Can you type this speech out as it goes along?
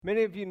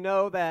Many of you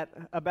know that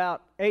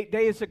about 8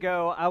 days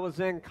ago, I was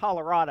in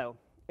Colorado.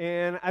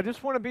 And I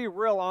just want to be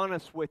real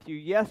honest with you.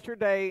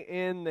 Yesterday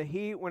in the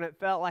heat, when it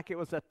felt like it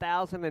was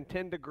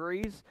 1,010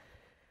 degrees,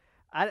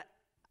 I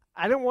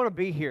didn't want to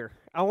be here.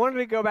 I wanted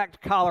to go back to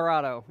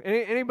Colorado.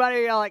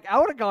 Anybody, I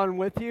would have gone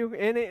with you.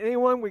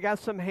 Anyone? We got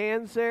some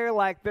hands there.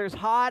 There's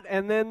hot,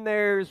 and then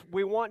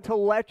we want to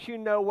let you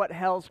know what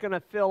hell's going to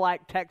feel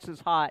like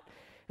Texas hot.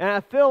 And I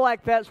feel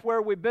like that's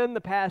where we've been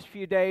the past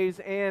few days,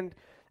 and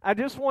I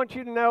just want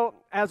you to know,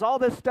 as all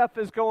this stuff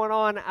is going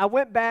on, I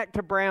went back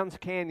to Browns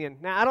Canyon.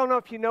 Now, I don't know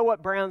if you know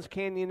what Browns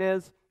Canyon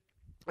is.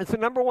 It's the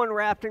 #1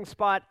 rafting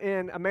spot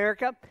in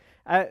America,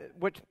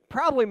 which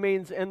probably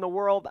means in the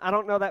world. I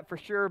don't know that for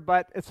sure,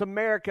 but it's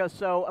America,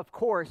 so of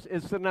course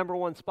it's the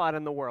 #1 spot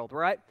in the world,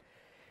 right?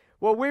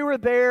 Well, we were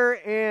there,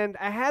 and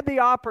I had the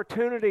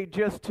opportunity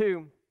just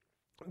to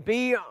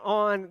be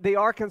on the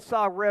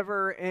Arkansas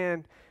River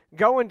and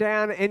going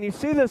down, and you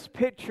see this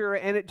picture,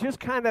 and it just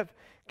kind of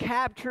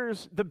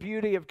captures the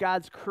beauty of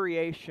God's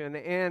creation,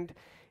 and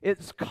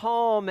it's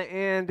calm,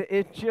 and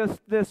it's just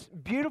this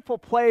beautiful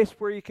place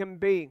where you can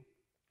be.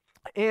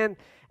 And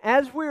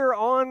as we were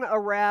on a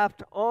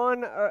raft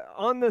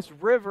on this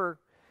river,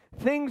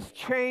 things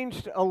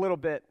changed a little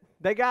bit.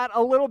 They got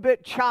a little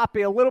bit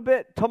choppy, a little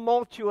bit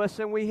tumultuous,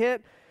 and we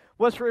hit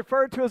what's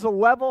referred to as a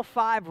level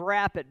 5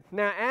 rapid.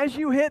 Now, as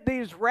you hit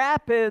these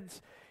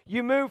rapids,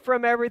 you move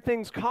from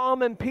everything's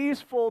calm and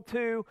peaceful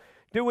to,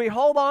 do we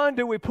hold on?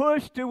 Do we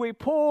push? Do we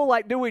pull?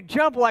 Do we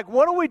jump? What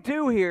do we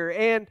do here?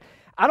 And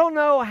I don't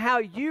know how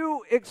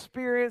you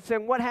experience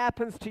and what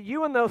happens to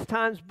you in those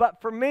times, but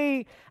for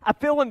me, I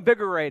feel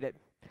invigorated.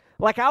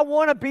 I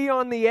want to be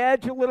on the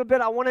edge a little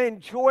bit. I want to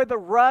enjoy the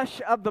rush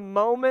of the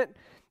moment.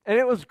 And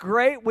it was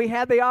great. We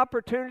had the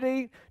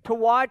opportunity to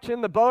watch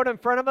in the boat in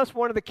front of us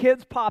one of the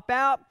kids pop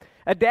out.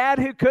 A dad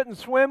who couldn't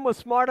swim was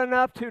smart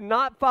enough to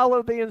not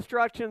follow the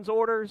instructor's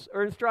orders.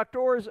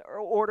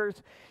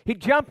 He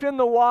jumped in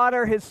the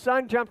water. His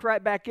son jumped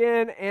right back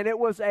in, and it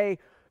was a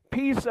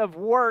piece of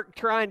work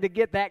trying to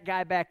get that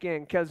guy back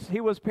in because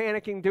he was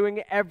panicking,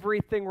 doing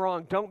everything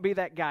wrong. Don't be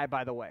that guy,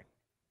 by the way.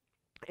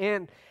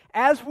 And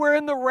as we're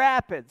in the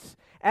rapids,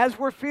 as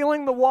we're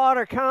feeling the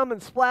water come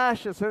and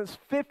splash us, and it's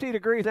 50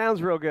 degrees,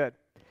 sounds real good,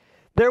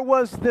 there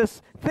was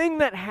this thing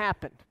that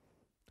happened.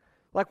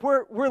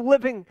 We're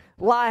living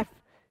life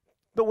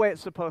the way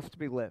it's supposed to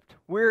be lived.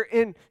 We're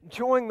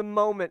enjoying the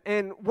moment.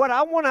 And what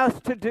I want us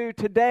to do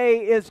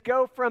today is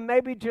go from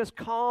maybe just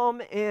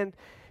calm and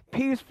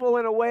peaceful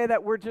in a way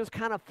that we're just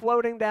kind of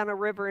floating down a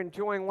river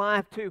enjoying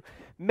life to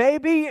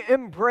maybe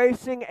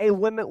embracing a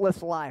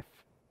limitless life.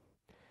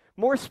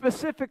 More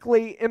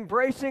specifically,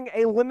 embracing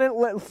a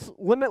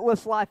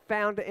limitless life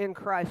found in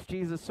Christ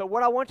Jesus. So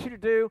what I want you to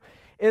do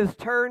is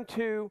turn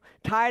to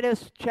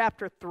Titus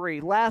chapter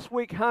 3. Last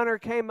week, Hunter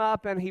came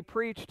up and he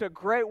preached a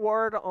great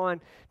word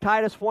on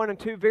Titus 1 and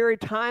 2, very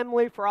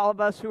timely for all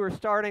of us who are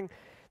starting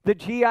the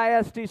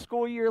GISD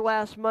school year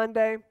last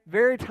Monday.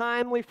 Very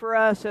timely for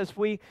us as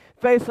we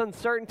face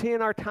uncertainty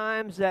in our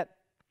times, that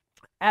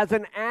as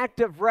an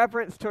act of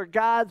reverence to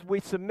God, we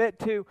submit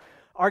to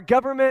our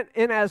government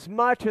in as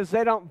much as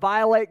they don't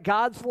violate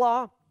God's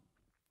law.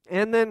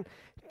 And then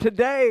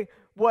today,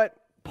 what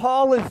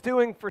Paul is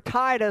doing for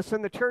Titus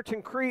and the church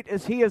in Crete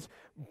is he is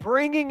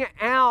bringing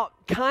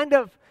out kind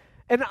of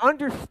an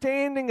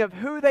understanding of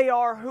who they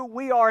are, who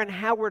we are, and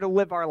how we're to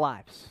live our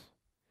lives.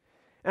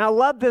 And I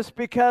love this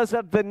because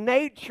of the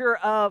nature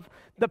of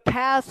the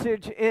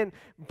passage in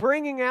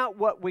bringing out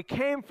what we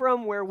came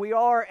from, where we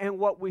are, and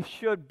what we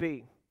should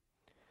be,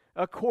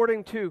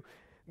 according to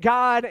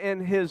God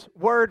and His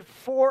Word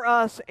for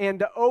us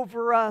and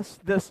over us,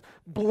 this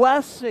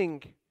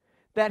blessing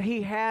that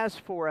He has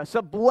for us,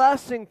 a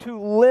blessing to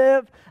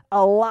live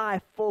a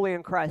life fully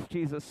in Christ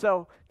Jesus.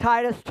 So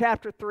Titus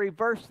chapter 3,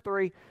 verse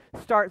 3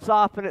 starts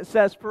off and it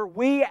says, "For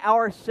we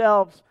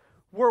ourselves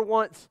were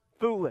once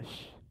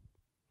foolish,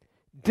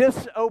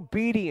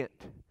 disobedient,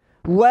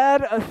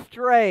 led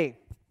astray,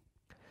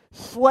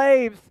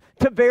 slaves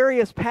to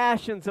various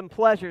passions and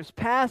pleasures,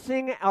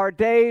 passing our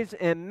days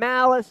in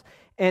malice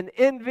and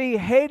envy,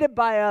 hated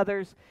by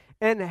others,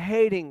 and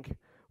hating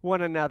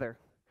one another."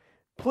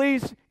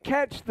 Please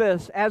catch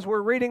this as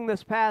we're reading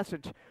this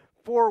passage.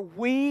 For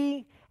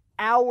we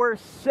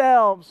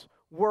ourselves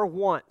were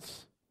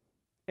once.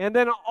 And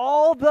then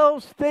all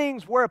those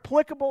things were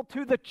applicable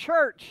to the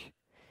church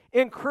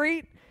in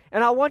Crete.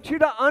 And I want you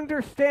to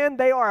understand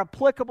they are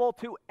applicable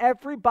to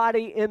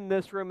everybody in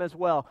this room as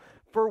well.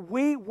 For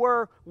we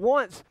were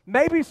once,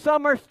 maybe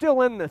some are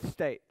still in this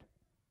state,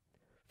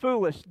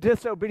 foolish,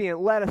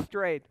 disobedient, led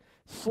astray,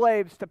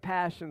 slaves to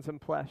passions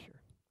and pleasure,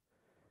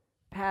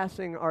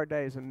 passing our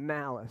days in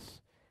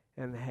malice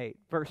and hate.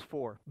 Verse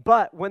 4,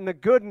 "But when the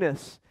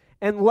goodness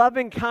and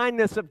loving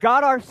kindness of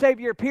God our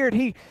Savior appeared,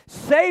 He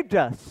saved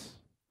us,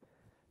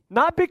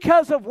 not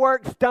because of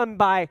works done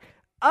by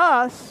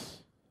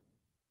us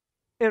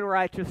in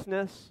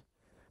righteousness,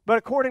 but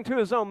according to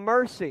His own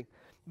mercy,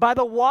 by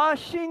the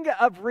washing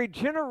of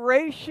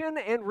regeneration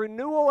and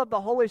renewal of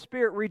the Holy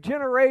Spirit."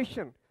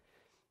 Regeneration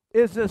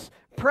is this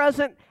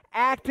present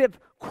active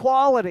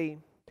quality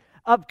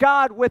of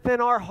God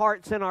within our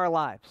hearts and our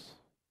lives.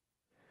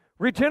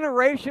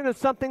 Regeneration is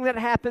something that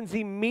happens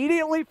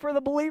immediately for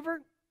the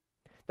believer,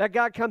 that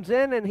God comes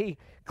in and He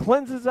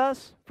cleanses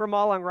us from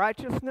all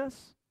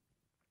unrighteousness,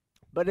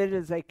 but it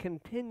is a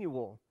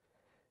continual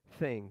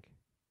thing.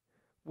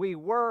 We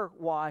were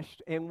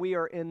washed, and we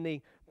are in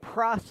the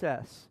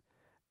process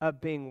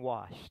of being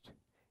washed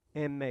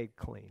and made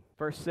clean.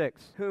 Verse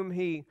 6, whom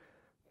He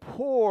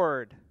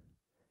poured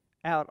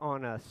out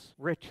on us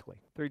richly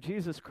through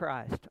Jesus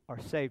Christ, our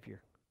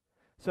Savior,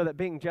 so that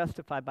being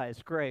justified by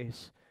His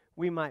grace,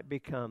 we might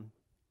become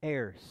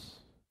heirs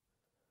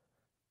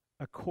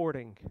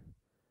according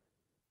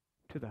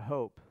to the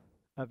hope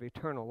of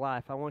eternal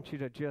life. I want you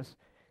to just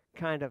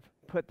kind of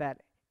put that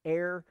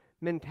heir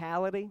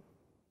mentality,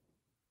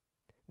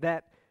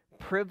 that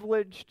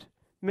privileged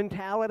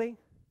mentality.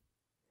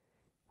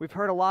 We've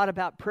heard a lot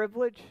about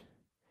privilege.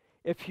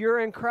 If you're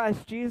in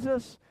Christ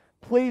Jesus,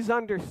 please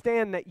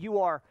understand that you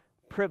are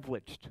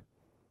privileged.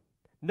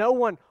 No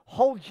one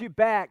holds you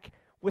back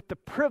with the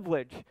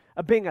privilege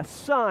of being a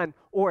son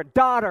or a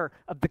daughter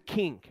of the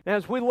King. Now,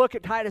 as we look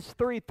at Titus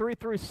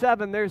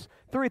 3:3-7, there's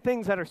three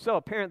things that are so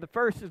apparent. The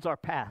first is our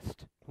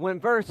past. When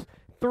verse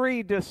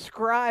 3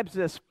 describes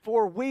this,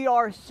 for we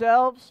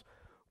ourselves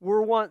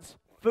were once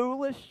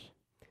foolish,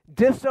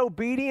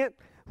 disobedient,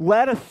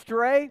 led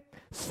astray,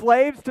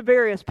 slaves to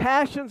various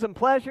passions and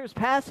pleasures,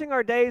 passing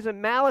our days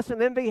in malice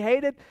and envy,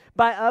 hated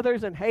by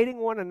others and hating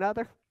one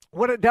another.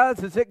 What it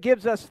does is it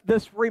gives us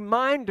this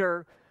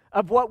reminder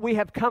of what we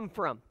have come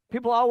from.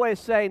 People always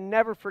say,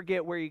 never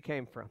forget where you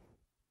came from.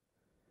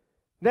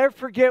 Never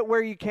forget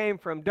where you came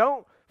from.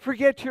 Don't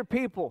forget your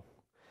people.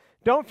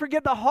 Don't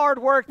forget the hard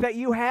work that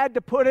you had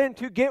to put in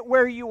to get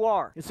where you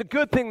are. It's a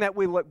good thing that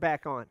we look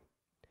back on.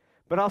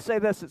 But I'll say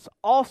this, it's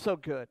also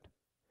good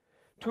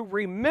to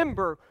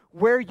remember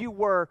where you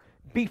were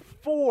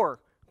before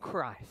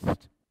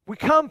Christ. We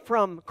come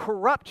from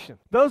corruption.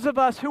 Those of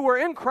us who are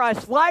in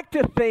Christ like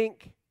to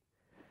think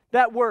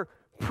that we're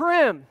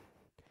prim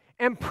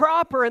and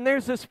proper, and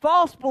there's this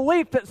false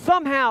belief that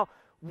somehow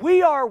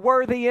we are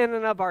worthy in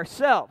and of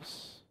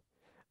ourselves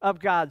of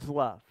God's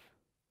love.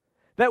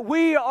 That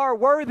we are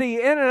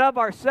worthy in and of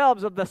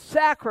ourselves of the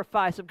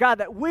sacrifice of God.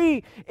 That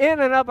we in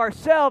and of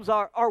ourselves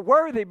are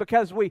worthy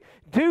because we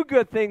do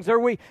good things, or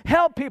we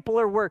help people,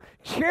 or we're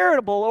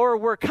charitable, or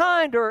we're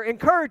kind, or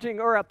encouraging,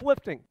 or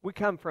uplifting. We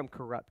come from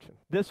corruption.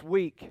 This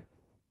week,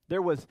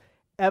 there was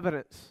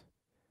evidence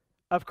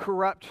of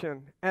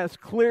corruption as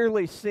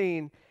clearly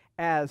seen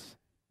as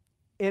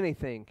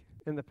anything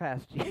in the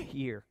past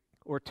year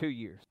or 2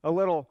 years. A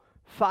little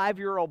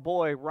 5-year-old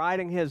boy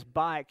riding his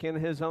bike in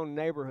his own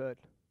neighborhood.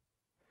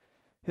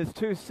 His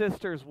two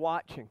sisters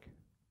watching.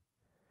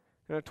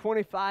 And a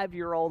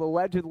 25-year-old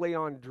allegedly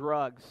on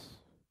drugs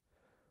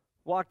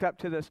walked up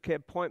to this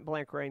kid point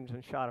blank range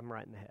and shot him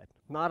right in the head.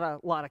 Not a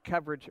lot of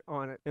coverage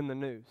on it in the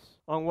news,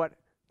 on what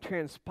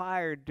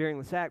transpired during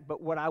this act,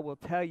 but what I will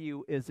tell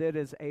you is it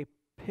is a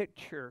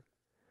picture,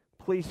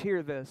 please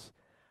hear this,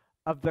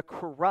 of the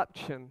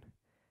corruption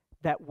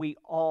that we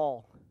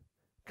all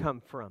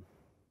come from.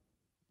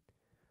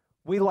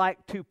 We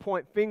like to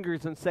point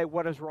fingers and say,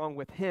 what is wrong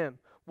with him?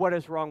 What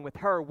is wrong with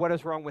her? What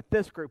is wrong with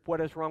this group?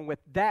 What is wrong with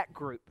that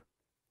group?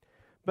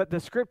 But the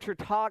Scripture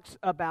talks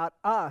about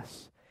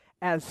us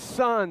as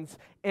sons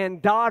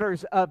and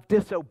daughters of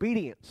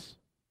disobedience.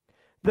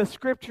 The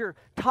Scripture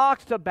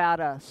talks about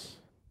us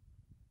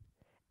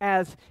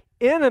as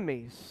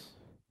enemies.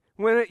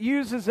 When it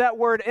uses that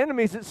word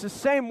enemies, it's the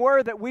same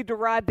word that we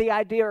derive the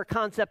idea or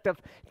concept of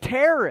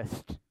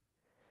terrorist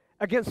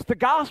against the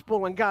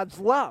gospel and God's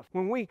love.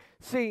 When we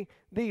see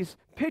these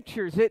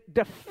pictures, it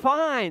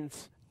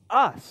defines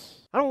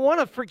us. I don't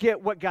want to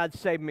forget what God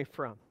saved me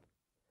from.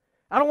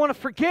 I don't want to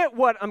forget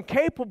what I'm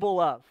capable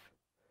of.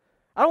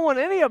 I don't want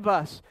any of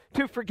us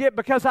to forget,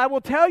 because I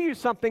will tell you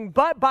something,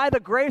 but by the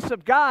grace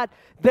of God,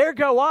 there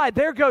go I,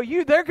 there go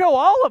you, there go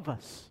all of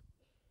us.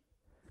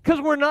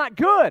 Because we're not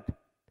good.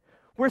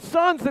 We're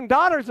sons and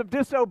daughters of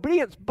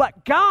disobedience,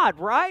 but God,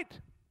 right?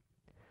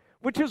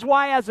 Which is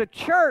why as a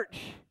church,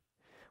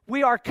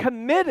 we are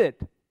committed.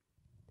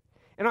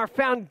 And our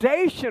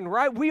foundation,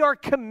 right? We are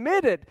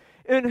committed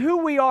in who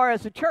we are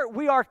as a church.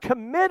 We are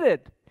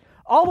committed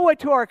all the way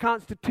to our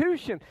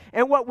Constitution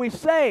and what we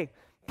say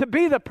to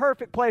be the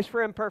perfect place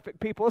for imperfect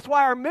people. That's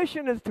why our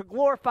mission is to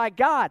glorify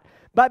God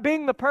by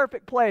being the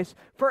perfect place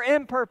for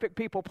imperfect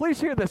people. Please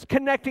hear this,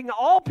 connecting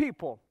all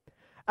people.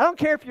 I don't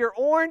care if you're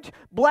orange,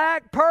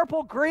 black,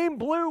 purple, green,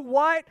 blue,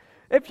 white.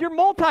 If you're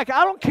I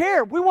don't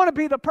care. We want to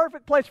be the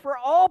perfect place for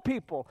all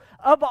people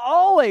of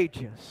all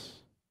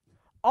ages,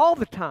 all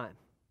the time,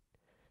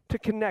 to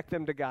connect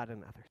them to God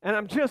and others. And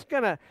I'm just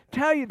going to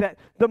tell you that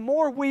the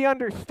more we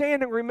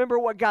understand and remember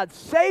what God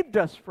saved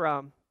us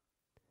from,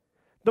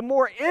 the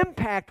more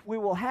impact we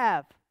will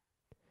have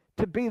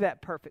to be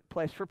that perfect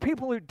place for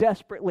people who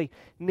desperately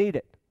need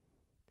it.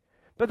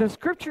 But the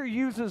Scripture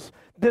uses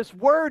this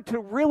word to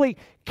really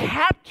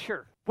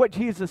capture what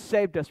Jesus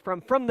saved us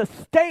from the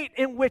state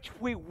in which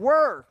we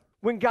were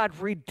when God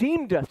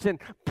redeemed us and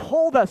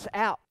pulled us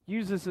out.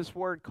 uses this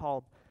word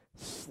called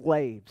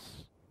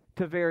slaves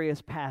to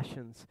various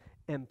passions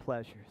and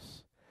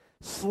pleasures.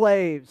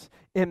 Slaves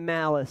in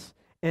malice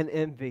and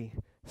envy.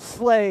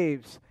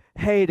 Slaves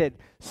hated.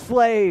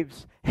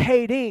 Slaves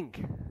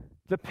hating.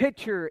 The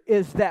picture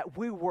is that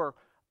we were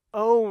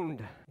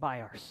owned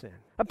by our sin.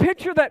 A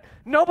picture that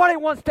nobody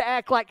wants to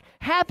act like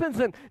happens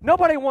and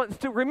nobody wants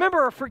to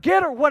remember or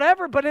forget or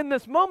whatever, but in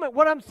this moment,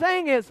 what I'm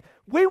saying is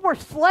we were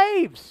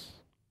slaves,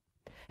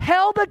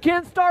 held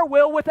against our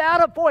will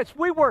without a voice.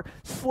 We were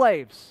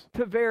slaves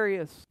to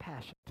various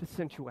passions, to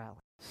sensuality,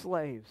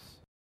 slaves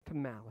to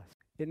malice.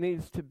 It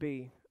needs to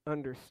be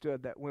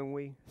understood that when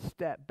we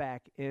step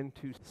back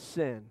into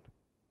sin,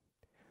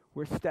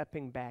 we're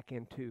stepping back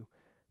into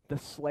the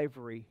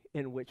slavery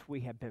in which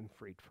we have been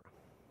freed from.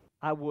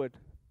 I would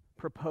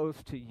propose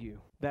to you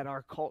that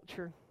our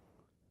culture,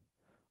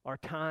 our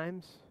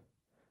times,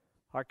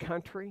 our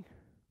country,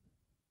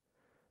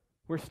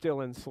 we're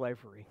still in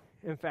slavery.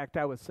 In fact,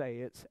 I would say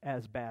it's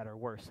as bad or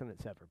worse than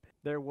it's ever been.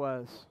 There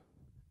was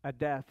a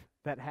death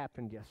that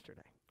happened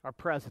yesterday. Our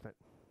president.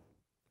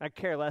 I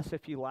care less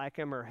if you like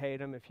him or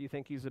hate him, if you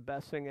think he's the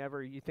best thing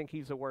ever, you think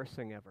he's the worst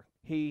thing ever.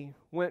 He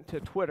went to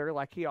Twitter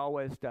like he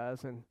always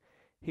does, and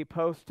he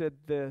posted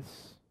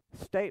this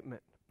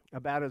statement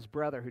about his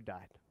brother who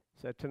died.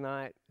 So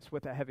tonight, it's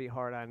with a heavy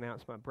heart I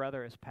announce my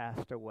brother has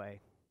passed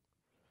away.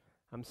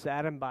 I'm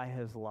saddened by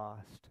his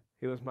loss.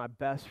 He was my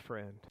best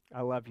friend.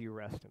 I love you,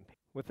 rest in peace.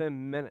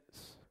 Within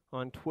minutes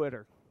on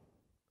Twitter,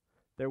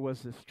 there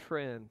was this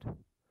trend,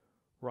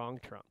 wrong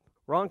Trump.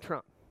 Wrong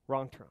Trump.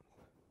 Wrong Trump.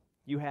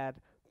 You had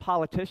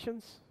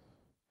politicians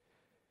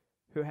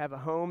who have a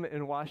home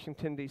in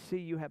Washington, D.C.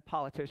 You have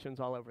politicians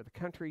all over the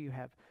country. You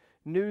have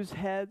news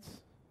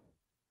heads,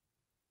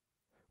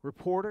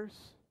 reporters,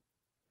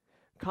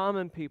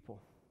 common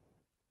people.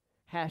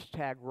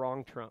 Hashtag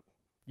wrong Trump.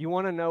 You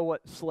want to know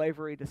what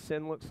slavery to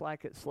sin looks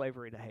like? It's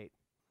slavery to hate.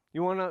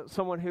 You want to know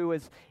someone who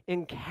is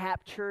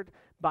encaptured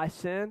by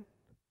sin?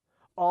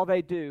 All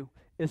they do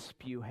is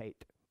spew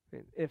hate.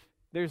 If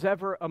there's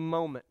ever a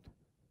moment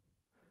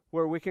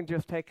where we can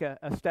just take a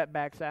step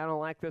back, say, I don't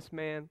like this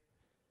man,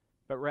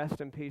 but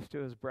rest in peace to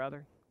his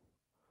brother.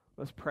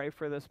 Let's pray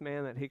for this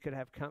man that he could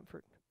have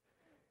comfort.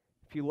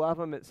 If you love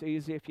him, it's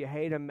easy. If you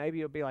hate him, maybe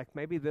you'll be like,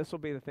 maybe this will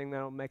be the thing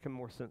that will make him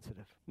more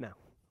sensitive. No,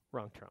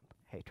 wrong Trump.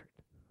 Hatred.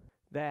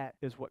 That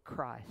is what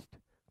Christ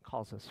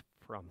calls us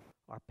from,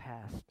 our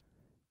past.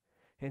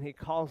 And he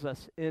calls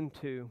us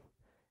into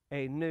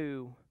a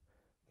new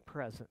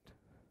present.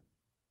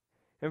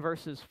 In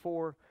verses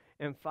 4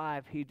 and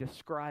 5, he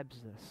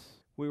describes this.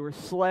 We were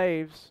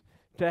slaves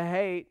to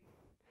hate,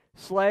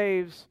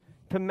 slaves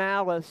to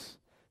malice,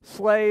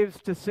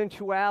 slaves to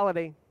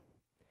sensuality,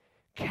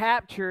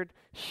 captured,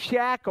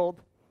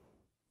 shackled.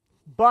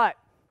 But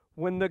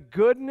when the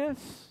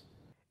goodness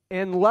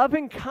and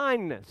loving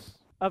kindness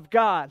of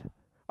God,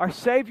 our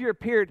Savior,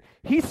 appeared,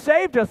 he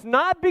saved us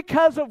not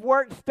because of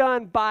works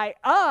done by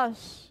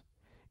us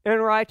in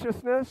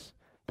righteousness.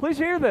 Please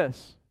hear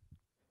this.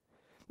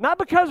 Not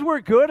because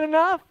we're good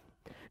enough,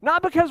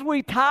 not because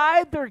we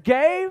tithed or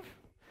gave,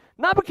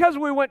 not because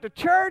we went to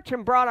church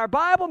and brought our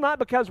Bible, not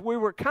because we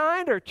were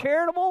kind or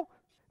charitable,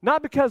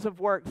 not because of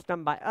works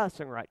done by us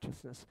in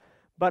righteousness,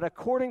 but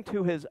according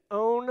to his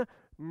own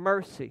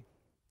mercy,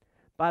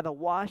 by the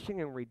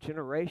washing and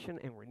regeneration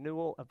and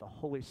renewal of the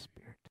Holy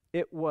Spirit.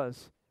 It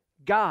was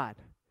God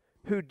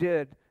who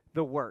did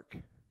the work.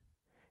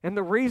 And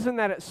the reason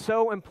that it's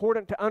so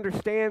important to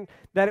understand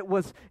that it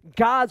was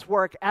God's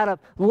work out of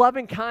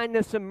loving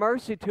kindness and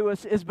mercy to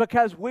us is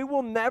because we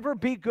will never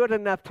be good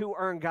enough to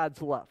earn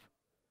God's love.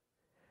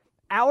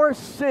 Our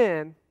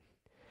sin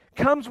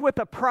comes with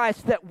a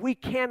price that we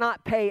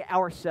cannot pay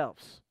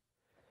ourselves.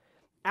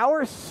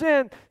 Our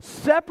sin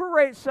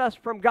separates us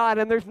from God,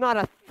 and there's not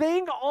a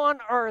thing on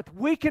earth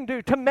we can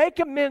do to make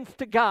amends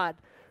to God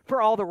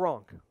for all the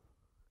wrong.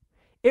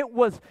 It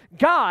was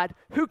God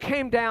who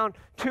came down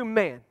to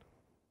man.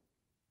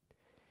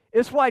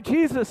 It's why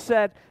Jesus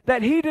said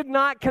that he did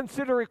not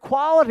consider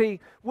equality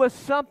with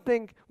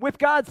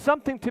God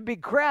something to be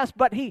grasped,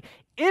 but he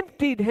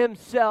emptied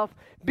himself,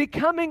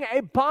 becoming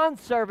a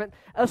bondservant,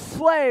 a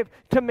slave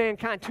to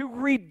mankind, to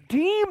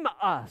redeem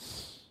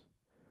us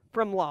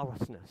from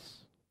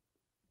lawlessness.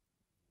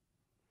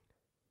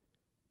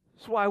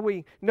 That's why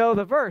we know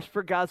the verse,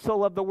 for God so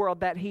loved the world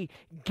that he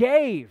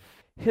gave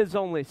his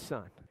only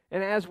son.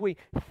 And as we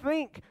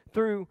think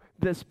through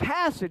this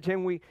passage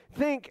and we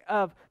think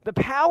of the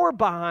power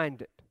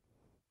behind it,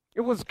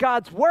 it was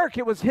God's work.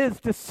 It was his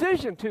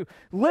decision to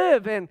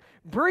live and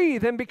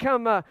breathe and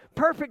become a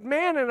perfect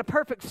man and a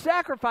perfect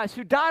sacrifice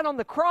who died on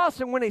the cross.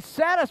 And when he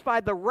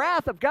satisfied the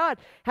wrath of God,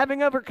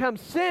 having overcome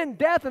sin,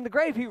 death, and the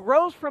grave, he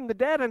rose from the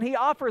dead and he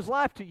offers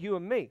life to you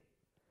and me.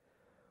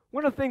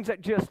 One of the things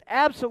that just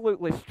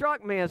absolutely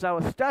struck me as I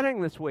was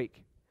studying this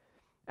week,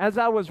 as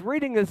I was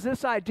reading, is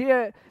this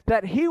idea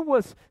that he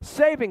was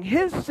saving.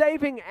 His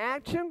saving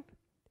action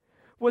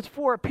was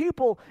for a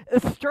people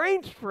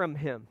estranged from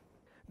him.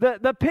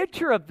 The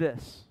picture of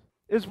this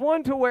is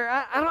one to where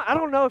I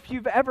don't know if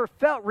you've ever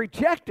felt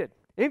rejected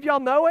Any of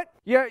y'all know it?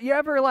 You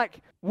ever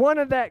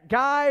wanted that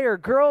guy or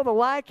girl to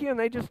like you and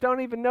they just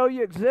don't even know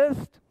you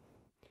exist?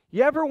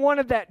 You ever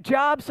wanted that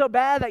job so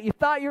bad that you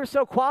thought you were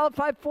so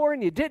qualified for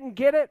and you didn't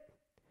get it?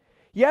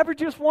 You ever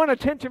just want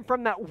attention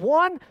from that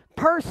one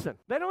person?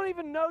 They don't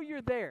even know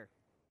you're there.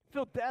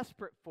 Feel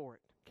desperate for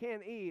it.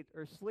 Can't eat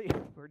or sleep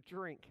or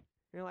drink.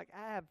 You're like,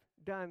 I have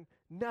done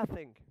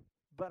nothing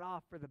but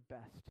offer the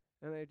best.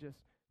 And they just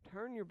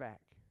turn their back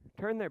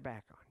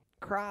on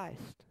you.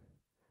 Christ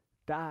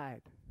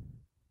died.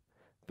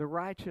 The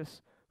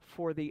righteous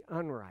for the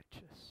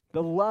unrighteous.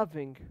 The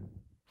loving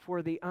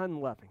for the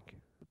unloving.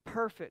 The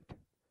perfect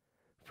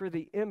for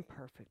the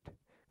imperfect.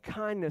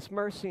 Kindness,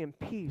 mercy, and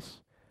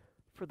peace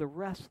for the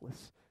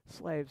restless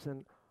slaves.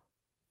 And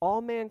all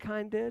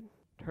mankind did,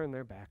 turn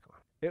their back on.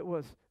 It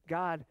was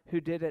God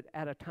who did it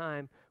at a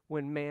time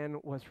when man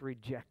was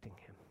rejecting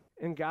him.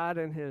 And God,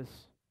 in his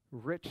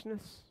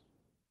richness,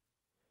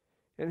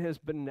 in his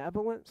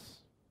benevolence,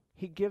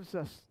 he gives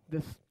us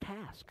this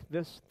task,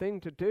 this thing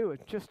to do.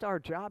 It's just our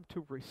job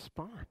to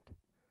respond.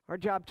 Our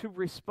job to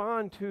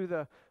respond to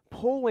the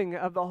pulling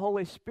of the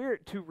Holy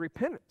Spirit to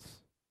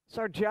repentance. It's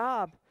our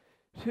job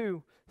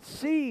to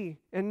see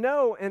and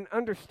know and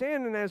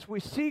understand. And as we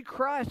see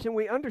Christ and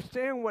we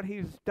understand what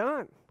he's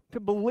done, to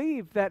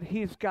believe that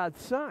he's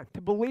God's Son,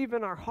 to believe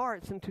in our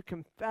hearts and to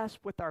confess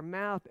with our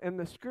mouth. And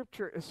the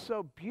scripture is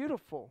so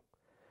beautiful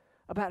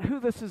about who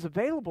this is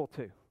available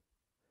to.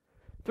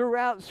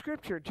 Throughout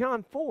Scripture,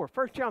 1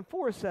 John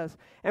 4 says,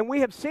 and we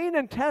have seen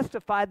and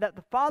testified that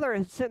the Father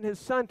has sent his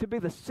Son to be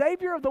the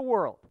Savior of the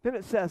world. Then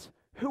it says,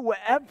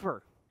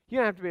 whoever. You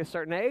don't have to be a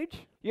certain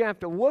age. You don't have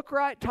to look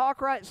right,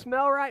 talk right,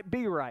 smell right,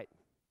 be right.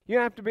 You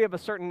don't have to be of a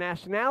certain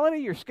nationality.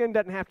 Your skin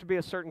doesn't have to be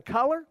a certain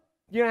color.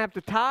 You don't have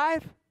to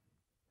tithe.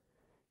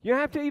 You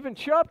don't have to even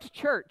show up to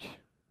church.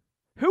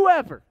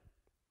 Whoever.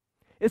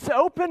 It's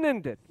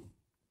open-ended.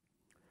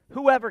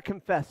 Whoever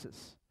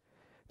confesses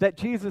that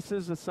Jesus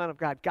is the Son of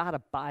God, God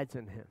abides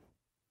in him,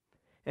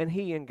 and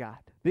he in God.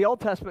 The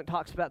Old Testament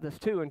talks about this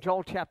too in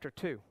Joel chapter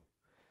 2.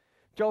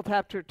 Joel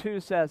chapter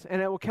 2 says,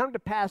 and it will come to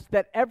pass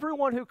that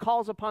everyone who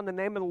calls upon the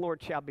name of the Lord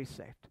shall be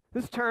saved.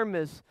 This term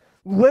is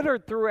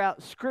littered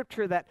throughout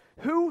Scripture, that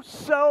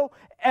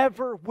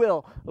whosoever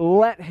will,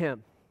 let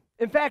him.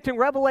 In fact, in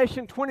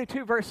Revelation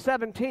 22, verse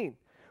 17,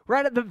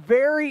 right at the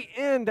very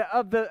end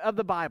of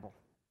the Bible,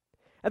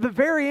 at the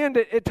very end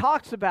it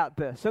talks about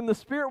this, and the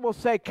Spirit will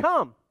say,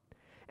 come.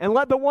 And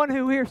let the one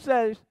who here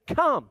says,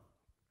 come.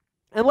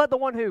 And let the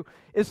one who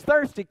is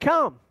thirsty,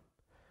 come.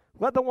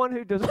 Let the one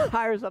who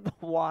desires of the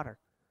water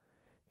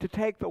to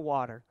take the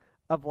water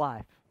of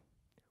life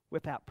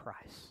without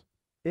price.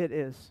 It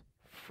is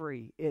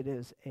free. It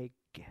is a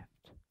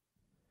gift.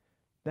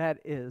 That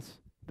is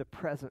the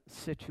present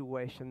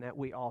situation that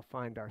we all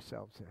find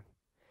ourselves in.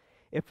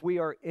 If we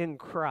are in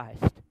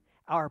Christ,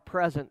 our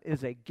present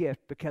is a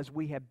gift because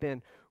we have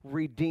been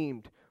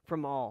redeemed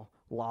from all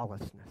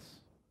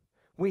lawlessness.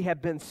 We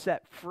have been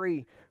set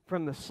free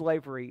from the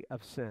slavery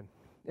of sin.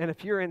 And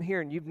if you're in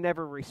here and you've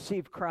never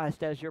received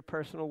Christ as your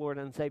personal Lord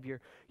and Savior,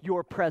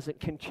 your present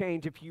can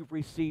change if you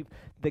receive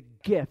the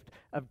gift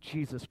of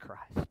Jesus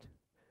Christ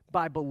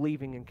by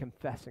believing and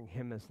confessing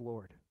him as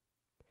Lord.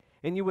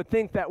 And you would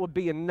think that would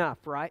be enough,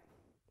 right?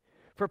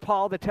 For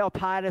Paul to tell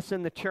Titus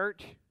in the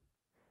church,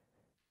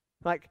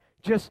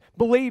 just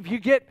believe you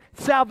get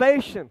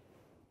salvation.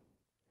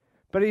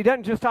 But he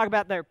doesn't just talk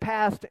about their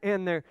past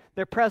and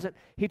their present.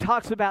 He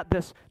talks about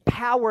this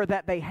power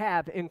that they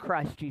have in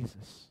Christ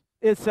Jesus.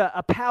 It's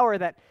a power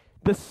that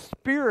the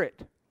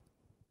Spirit,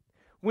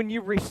 when you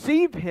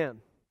receive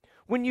him,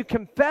 when you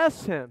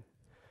confess him,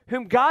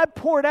 whom God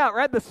poured out,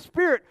 right? The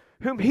Spirit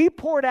whom he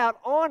poured out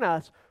on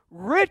us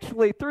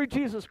richly through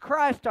Jesus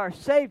Christ our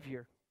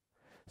Savior,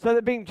 so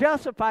that being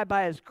justified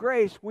by his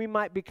grace, we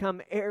might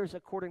become heirs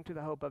according to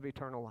the hope of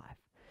eternal life.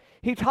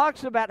 He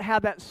talks about how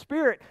that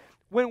Spirit,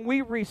 when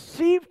we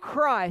receive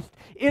Christ,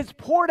 is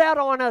poured out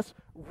on us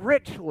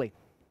richly.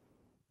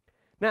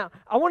 Now,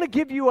 I want to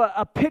give you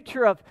a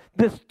picture of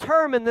this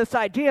term and this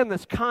idea and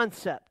this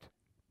concept.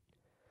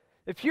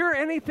 If you're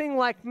anything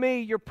like me,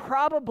 you're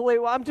probably,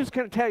 I'm just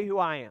going to tell you who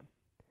I am.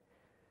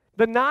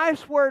 The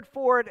nice word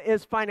for it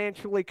is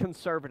financially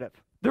conservative.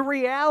 The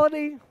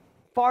reality,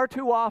 far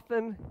too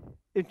often,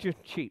 is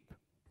just cheap.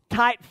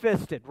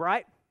 Tight-fisted,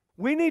 right?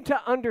 We need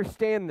to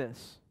understand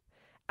this.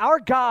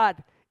 Our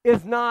God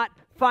is not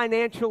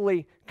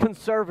financially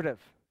conservative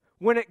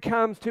when it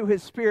comes to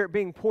his Spirit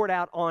being poured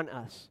out on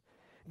us.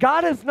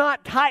 God is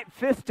not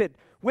tight-fisted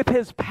with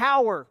his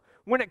power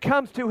when it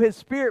comes to his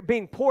Spirit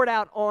being poured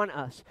out on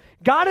us.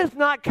 God is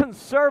not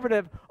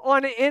conservative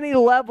on any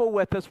level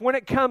with us when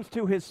it comes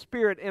to his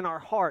Spirit in our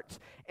hearts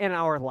and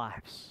our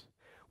lives.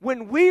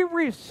 When we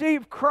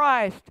receive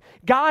Christ,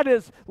 God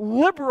is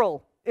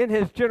liberal in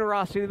his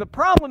generosity. The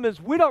problem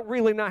is we don't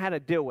really know how to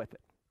deal with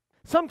it.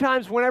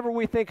 Sometimes whenever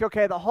we think,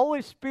 okay, the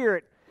Holy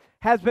Spirit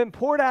has been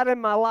poured out in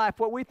my life,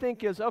 what we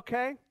think is,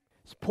 okay,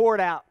 it's poured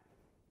out.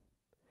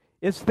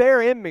 It's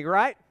there in me,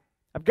 right?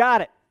 I've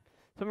got it.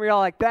 Some of y'all are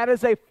like, that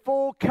is a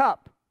full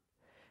cup.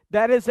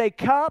 That is a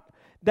cup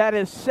that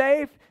is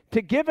safe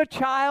to give a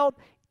child,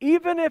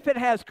 even if it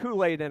has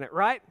Kool-Aid in it,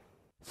 right?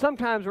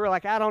 Sometimes we're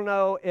like, I don't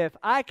know if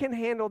I can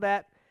handle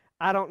that.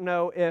 I don't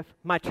know if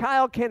my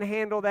child can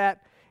handle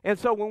that. And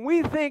so when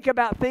we think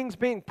about things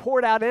being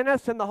poured out in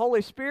us in the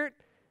Holy Spirit,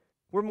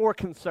 we're more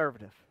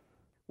conservative.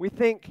 We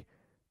think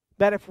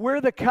that if we're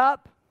the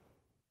cup,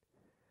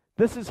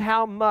 this is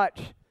how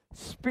much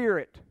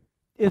Spirit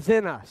is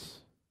in us.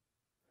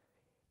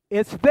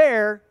 It's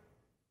there.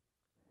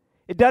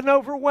 It doesn't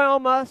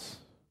overwhelm us.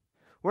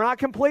 We're not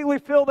completely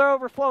filled or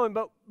overflowing,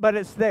 but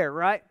it's there,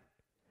 right?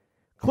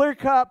 Clear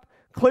cup,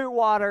 clear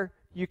water,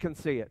 you can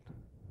see it.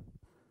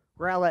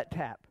 Rowlett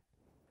tap.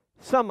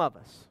 Some of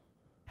us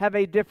have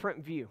a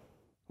different view.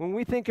 When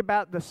we think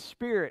about the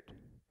Spirit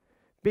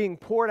being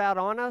poured out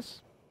on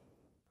us,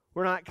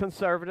 we're not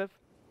conservative.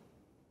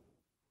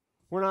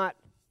 We're not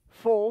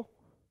full,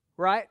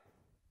 right?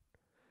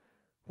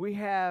 We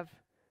have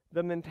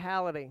the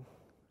mentality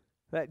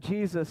that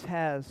Jesus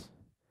has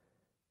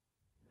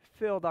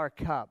filled our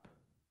cup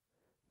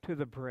to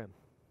the brim.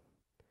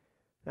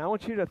 Now I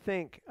want you to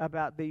think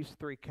about these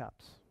 3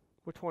 cups.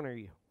 Which one are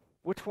you?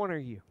 Which one are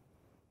you?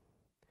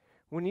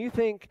 When you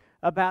think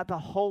about the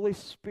Holy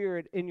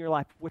Spirit in your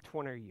life, which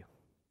one are you?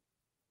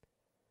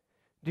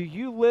 Do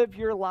you live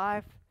your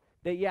life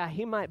that, yeah,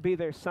 He might be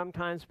there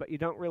sometimes, but you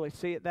don't really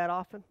see it that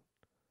often?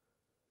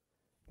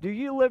 Do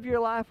you live your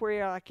life where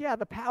you're like, yeah,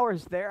 the power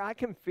is there. I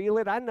can feel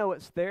it. I know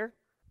it's there.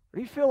 Or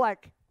do you feel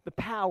like the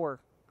power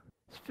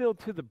is filled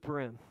to the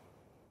brim?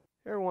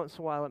 Every once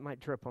in a while, it might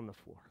drip on the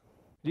floor.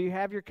 Do you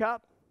have your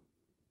cup?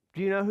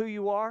 Do you know who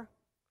you are?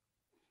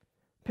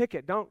 Pick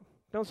it. Don't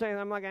say,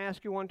 I'm not going to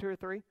ask you 1, 2, or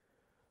 3.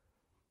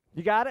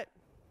 You got it?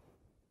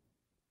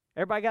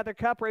 Everybody got their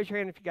cup? Raise your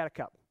hand if you got a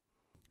cup.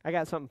 I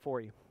got something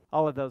for you.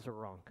 All of those are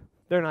wrong.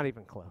 They're not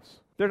even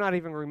close. They're not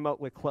even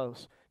remotely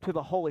close to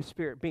the Holy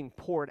Spirit being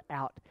poured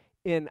out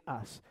in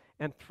us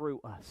and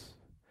through us.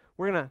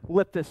 We're going to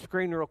lift this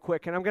screen real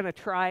quick, and I'm going to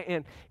try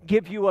and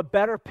give you a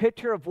better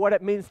picture of what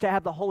it means to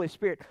have the Holy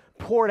Spirit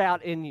poured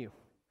out in you.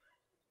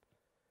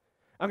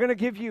 I'm going to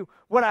give you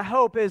what I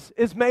hope is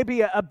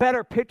maybe a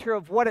better picture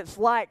of what it's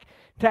like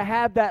to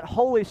have that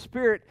Holy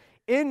Spirit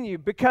in you,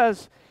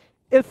 because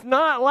it's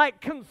not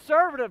like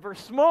conservative or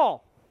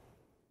small.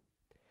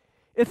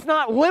 It's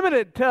not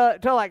limited to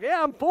like,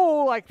 yeah, I'm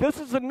full, like this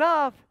is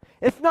enough.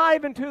 It's not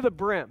even to the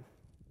brim.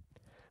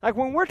 Like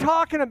when we're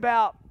talking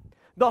about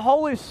the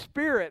Holy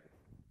Spirit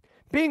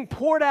being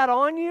poured out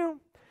on you,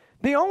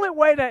 the only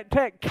way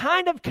to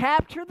kind of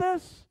capture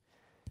this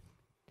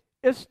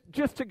is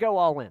just to go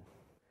all in.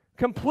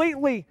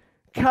 Completely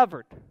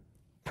covered.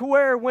 To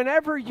where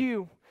whenever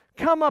you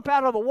come up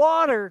out of the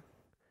water,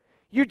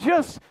 you're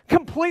just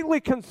completely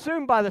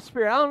consumed by the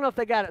Spirit. I don't know if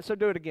they got it, so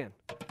do it again.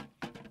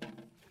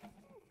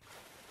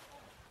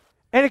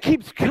 And it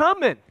keeps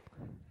coming.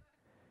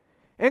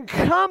 And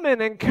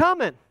coming and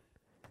coming.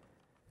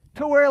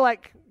 To where,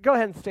 like, go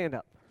ahead and stand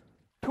up.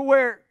 To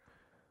where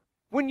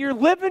when you're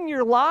living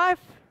your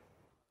life,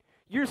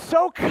 you're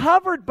so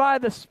covered by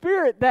the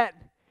Spirit that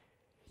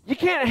you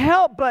can't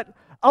help but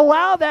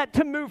allow that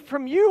to move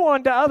from you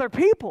onto other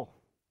people.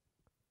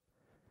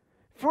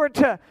 For it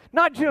to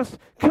not just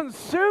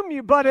consume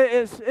you, but it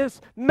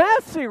is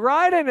messy,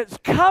 right? And it's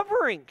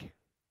covering.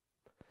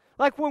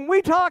 Like when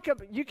we talk,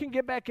 you can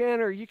get back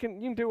in or you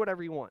can do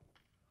whatever you want.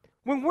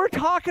 When we're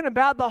talking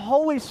about the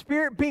Holy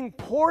Spirit being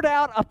poured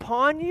out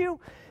upon you,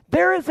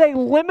 there is a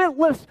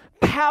limitless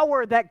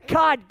power that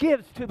God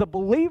gives to the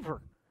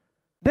believer.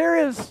 There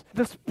is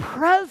this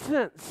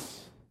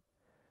presence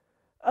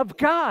of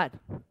God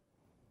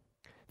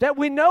that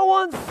we know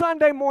on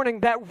Sunday morning,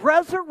 that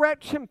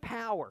resurrection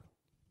power.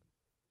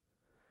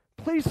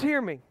 Please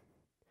hear me.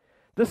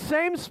 The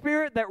same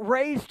Spirit that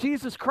raised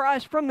Jesus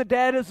Christ from the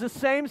dead is the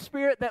same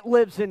Spirit that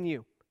lives in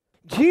you.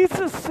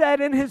 Jesus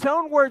said in His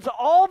own words,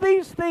 all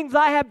these things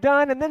I have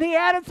done, and then He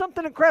added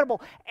something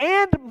incredible,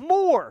 and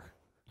more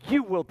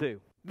you will do.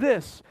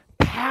 This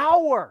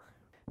power,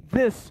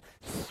 this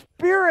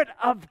Spirit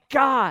of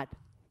God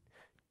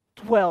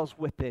dwells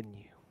within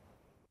you.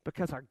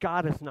 Because our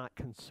God is not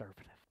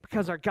conservative.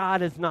 Because our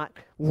God is not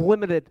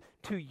limited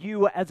to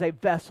you as a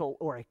vessel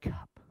or a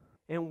cup.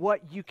 And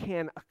what you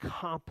can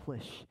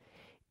accomplish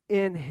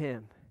in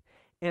Him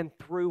and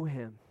through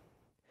Him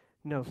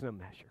knows no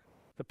measure.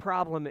 The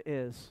problem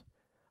is,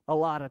 a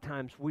lot of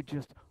times we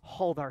just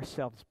hold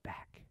ourselves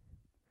back.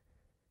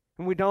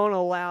 And we don't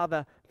allow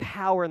the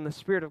power and the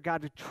Spirit of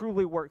God to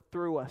truly work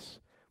through us.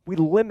 We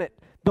limit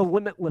the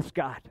limitless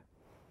God.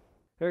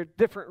 There are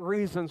different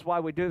reasons why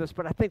we do this,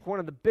 but I think one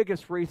of the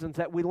biggest reasons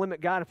that we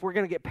limit God, if we're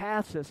going to get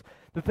past this,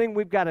 the thing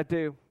we've got to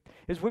do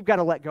is we've got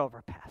to let go of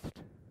our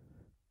past.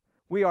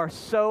 We are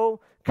so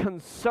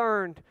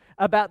concerned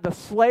about the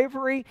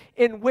slavery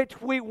in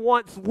which we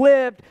once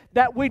lived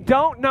that we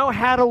don't know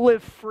how to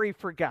live free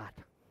for God.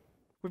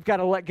 We've got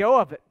to let go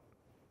of it.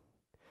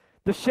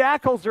 The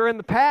shackles are in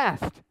the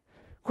past.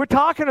 Quit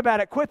talking about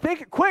it. Quit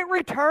thinking. Quit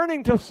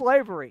returning to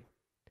slavery.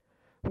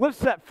 Live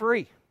set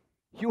free.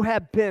 You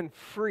have been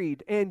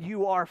freed, and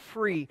you are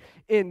free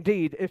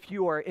indeed if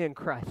you are in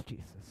Christ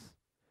Jesus.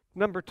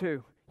 Number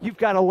 2, You've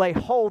got to lay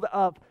hold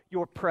of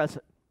your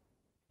present.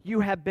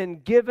 You have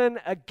been given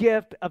a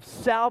gift of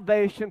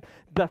salvation,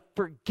 the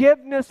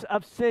forgiveness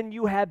of sin.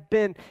 You have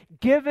been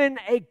given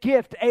a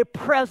gift, a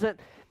present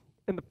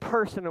in the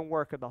person and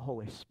work of the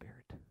Holy Spirit.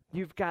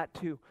 You've got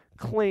to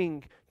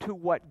cling to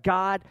what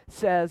God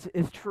says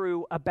is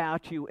true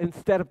about you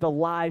instead of the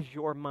lies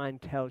your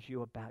mind tells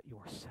you about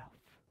yourself.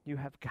 You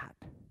have got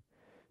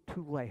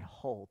to lay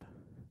hold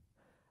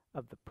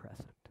of the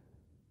present.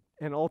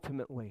 And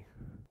ultimately,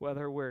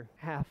 whether we're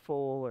half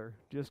full or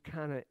just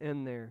kind of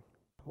in there,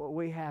 what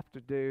we have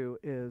to do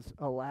is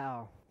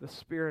allow the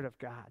Spirit of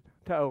God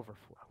to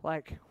overflow.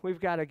 Like, we've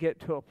got to get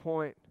to a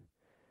point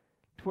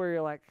to where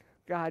you're like,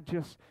 God,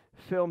 just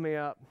fill me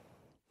up.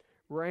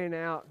 Rain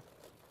out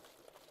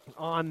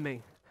on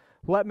me.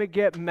 Let me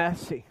get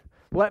messy.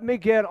 Let me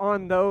get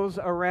on those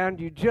around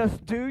you.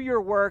 Just do your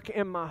work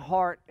in my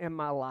heart and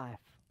my life.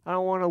 I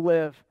don't want to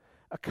live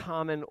a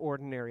common,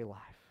 ordinary life.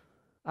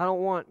 I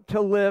don't want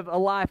to live a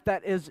life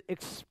that is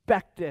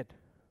expected.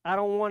 I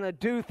don't want to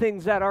do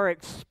things that are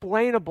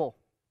explainable.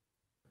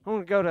 I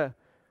want to go to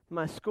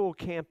my school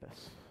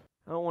campus.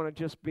 I don't want to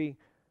just be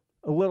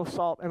a little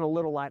salt and a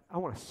little light. I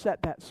want to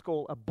set that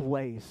school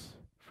ablaze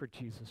for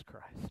Jesus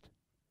Christ.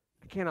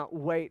 I cannot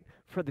wait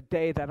for the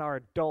day that our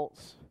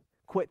adults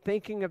quit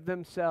thinking of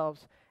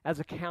themselves as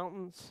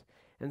accountants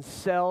and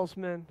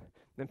salesmen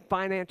and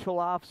financial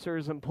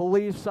officers and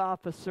police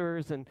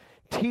officers and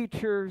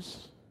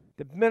teachers,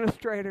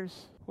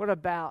 administrators. What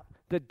about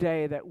the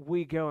day that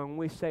we go and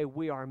we say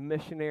we are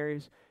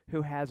missionaries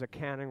who has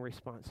accounting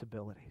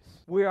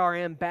responsibilities? We are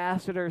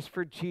ambassadors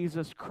for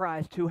Jesus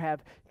Christ who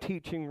have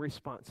teaching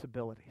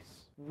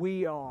responsibilities.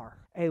 We are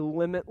a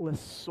limitless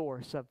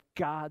source of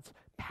God's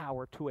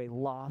power to a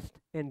lost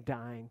and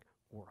dying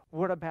world.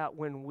 What about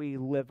when we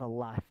live a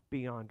life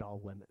beyond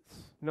all limits,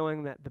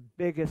 knowing that the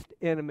biggest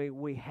enemy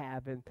we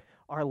have in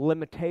our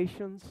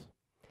limitations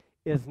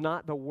is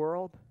not the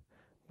world,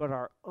 but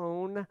our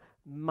own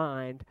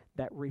mind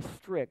that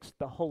restricts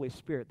the Holy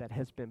Spirit that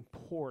has been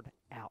poured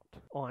out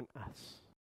on us?